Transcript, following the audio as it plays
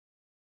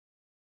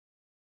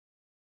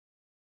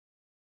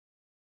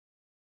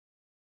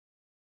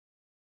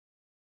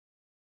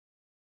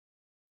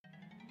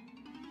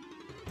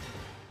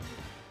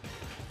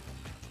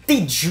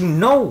Did you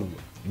know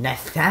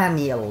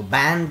Nathaniel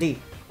Bandy,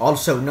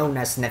 also known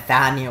as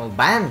Nathaniel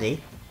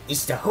Bandy,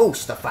 is the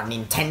host of a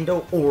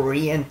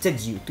Nintendo-oriented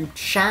YouTube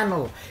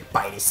channel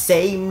by the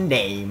same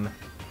name?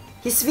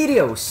 His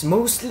videos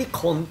mostly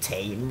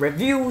contain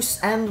reviews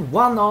and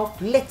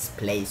one-off Let's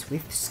Plays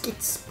with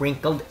skits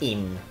sprinkled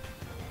in.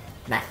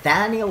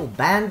 Nathaniel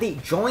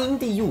Bandy joined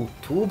the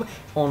YouTube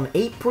on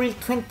April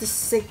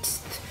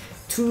 26th,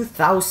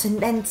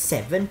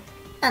 2007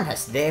 and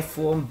has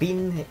therefore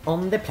been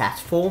on the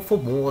platform for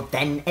more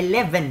than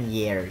 11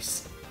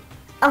 years.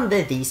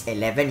 Under these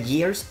 11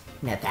 years,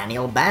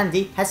 Nathaniel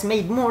Bandy has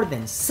made more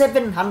than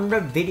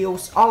 700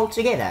 videos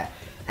altogether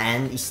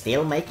and is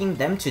still making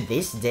them to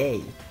this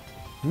day.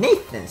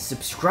 Nathan's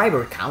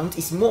subscriber count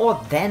is more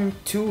than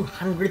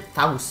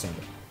 200,000,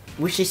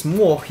 which is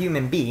more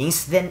human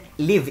beings than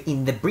live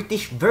in the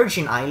British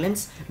Virgin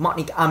Islands,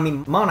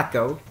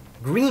 Monaco,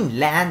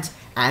 Greenland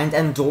and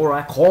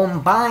Andorra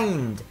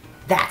combined.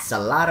 That's a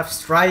lot of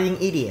striving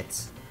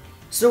idiots.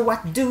 So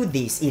what do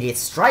these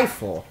idiots strive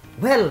for?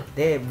 Well,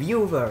 the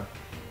viewer.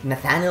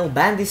 Nathaniel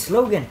Bandy's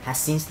slogan has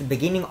since the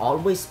beginning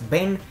always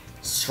been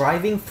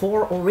striving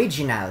for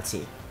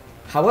originality.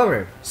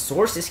 However,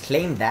 sources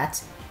claim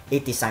that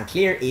it is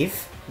unclear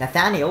if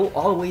Nathaniel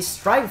always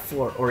strived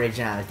for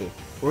originality,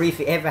 or if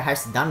he ever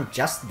has done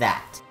just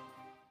that.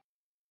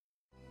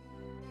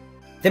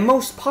 The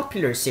most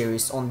popular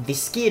series on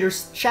this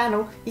skater's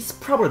channel is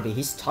probably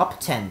his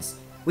top 10s,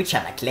 which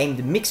have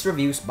acclaimed mixed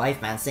reviews by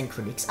fans and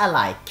critics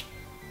alike.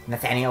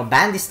 Nathaniel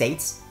Bandy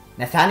states,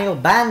 Nathaniel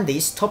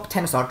Bandy's top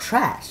 10s are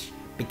trash,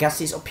 because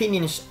his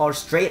opinions are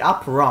straight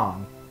up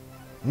wrong.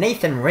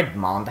 Nathan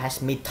Redmond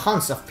has made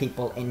tons of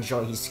people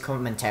enjoy his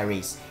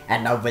commentaries,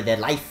 and over the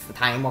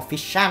lifetime of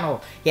his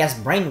channel, he has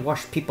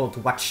brainwashed people to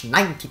watch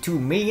 92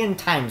 million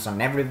times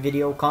on every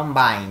video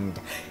combined.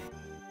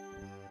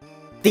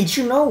 Did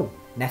you know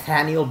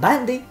Nathaniel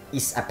Bandy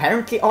is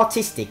apparently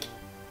autistic?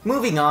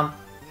 Moving on.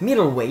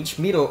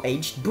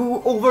 Middle-aged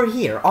Boo over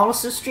here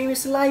also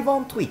streams live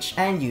on Twitch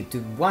and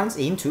YouTube once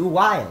in 2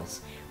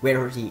 whiles,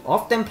 where he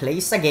often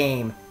plays a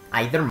game,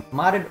 either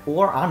modded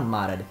or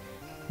unmodded.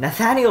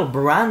 Nathaniel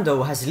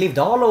Brando has lived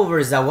all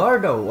over the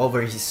world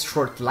over his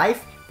short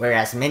life,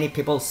 whereas many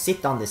people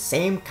sit on the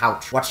same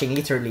couch watching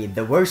literally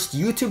the worst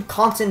YouTube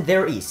content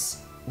there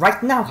is.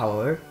 Right now,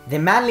 however, the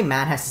manly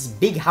man has his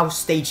big house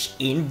staged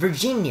in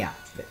Virginia.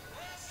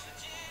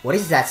 What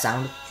is that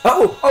sound?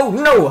 Oh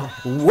no!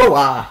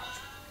 Whoa!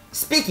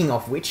 Speaking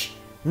of which,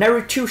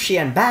 Narutushi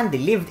and Bandy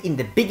lived in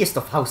the biggest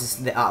of houses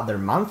the other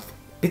month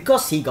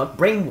because he got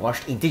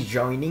brainwashed into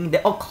joining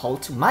the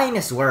occult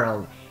Minus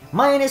World.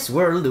 Minus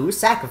World who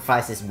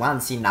sacrifices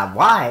once in a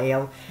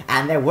while,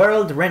 and the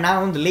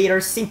world-renowned leader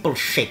Simple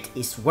Shit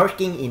is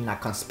working in a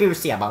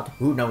conspiracy about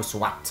who knows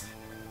what.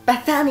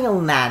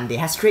 Nathaniel Bandy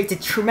has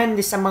created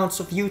tremendous amounts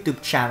of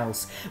YouTube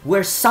channels,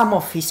 where some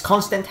of his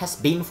content has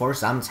been for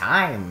some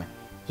time.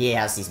 He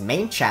has his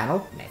main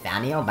channel,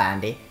 Nathaniel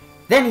Bandy.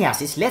 Then he has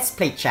his Let's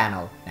Play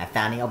channel,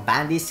 Nathaniel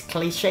Bandy's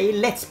Cliché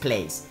Let's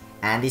Plays,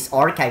 and his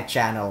archive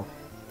channel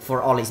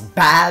for all his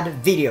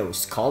bad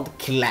videos called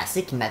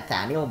Classic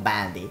Nathaniel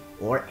Bandy,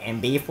 or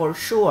MB for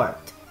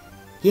short.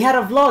 He had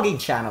a vlogging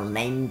channel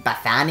named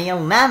Nathaniel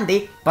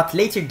Bandy, but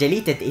later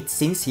deleted it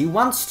since he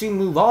wants to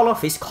move all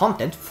of his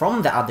content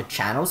from the other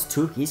channels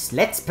to his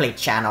Let's Play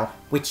channel,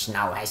 which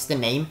now has the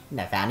name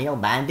Nathaniel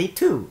Bandy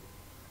 2.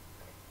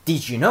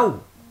 Did you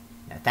know?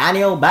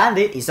 Nathaniel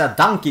Bandy is a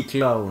donkey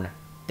clone.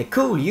 The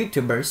cool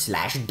YouTuber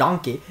slash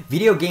donkey,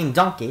 video game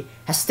donkey,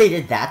 has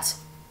stated that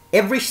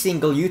every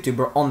single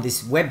YouTuber on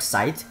this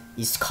website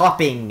is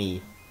copying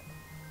me.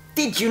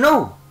 Did you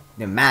know?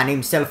 The man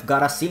himself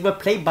got a silver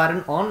play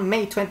button on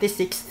May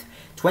 26th,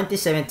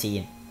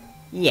 2017.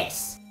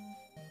 Yes.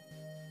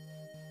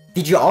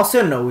 Did you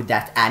also know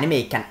that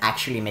anime can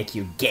actually make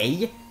you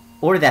gay?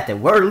 Or that the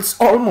world's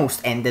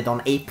almost ended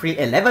on April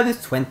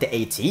 11th,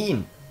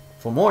 2018?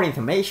 For more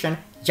information,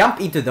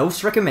 jump into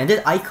those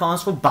recommended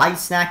icons for Buy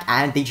Snack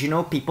and Did You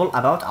Know people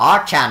about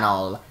our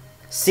channel.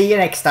 See you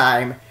next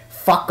time.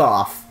 Fuck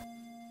off.